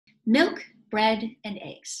Milk, bread, and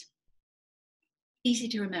eggs. Easy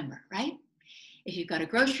to remember, right? If you've got a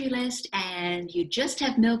grocery list and you just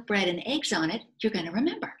have milk, bread, and eggs on it, you're going to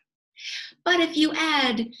remember. But if you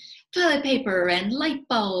add toilet paper and light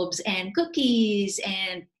bulbs and cookies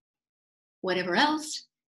and whatever else,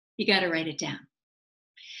 you got to write it down.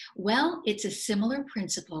 Well, it's a similar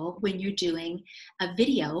principle when you're doing a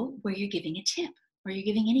video where you're giving a tip or you're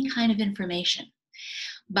giving any kind of information.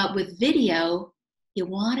 But with video, you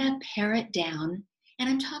want to pare it down. And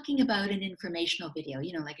I'm talking about an informational video,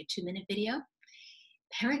 like a 2-minute video.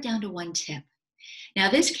 Pare it down to one tip. Now,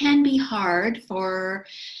 this can be hard for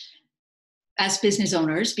us business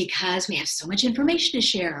owners because we have so much information to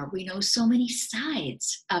share. We know so many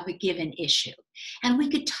sides of a given issue. And we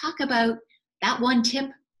could talk about that one tip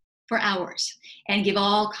for hours and give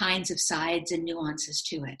all kinds of sides and nuances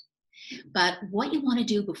to it. But what you want to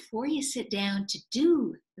do before you sit down to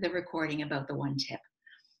do the recording about the one tip,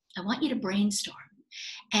 I want you to brainstorm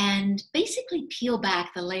and basically peel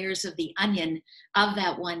back the layers of the onion of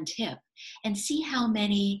that one tip and see how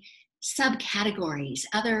many subcategories,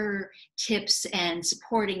 other tips and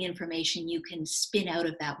supporting information you can spin out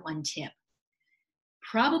of that one tip.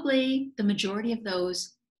 Probably the majority of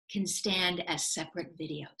those can stand as separate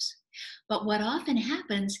videos. But what often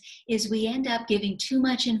happens is we end up giving too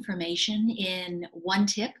much information in one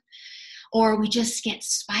tip, or we just get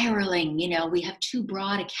spiraling. We have too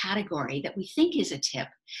broad a category that we think is a tip,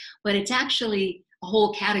 but it's actually a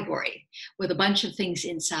whole category with a bunch of things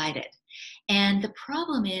inside it. And the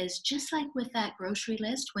problem is, just like with that grocery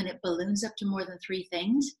list, when it balloons up to more than 3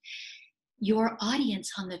 things, your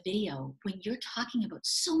audience on the video, when you're talking about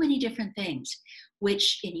so many different things,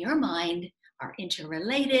 which in your mind are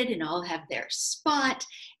interrelated and all have their spot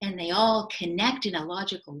and they all connect in a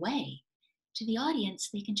logical way, to the audience,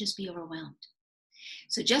 they can just be overwhelmed.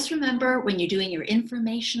 So just remember, when you're doing your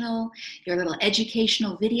informational, your little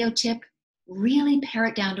educational video tip, really pare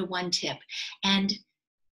it down to one tip. And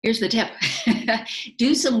here's the tip.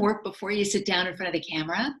 Do some work before you sit down in front of the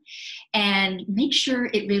camera and make sure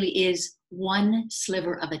it really is one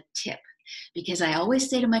sliver of a tip. Because I always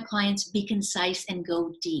say to my clients, be concise and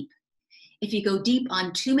go deep. If you go deep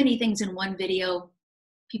on too many things in one video,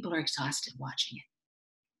 people are exhausted watching it.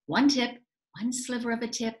 One tip, one sliver of a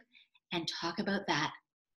tip, and talk about that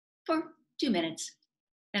for 2 minutes.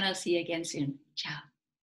 And I'll see you again soon. Ciao.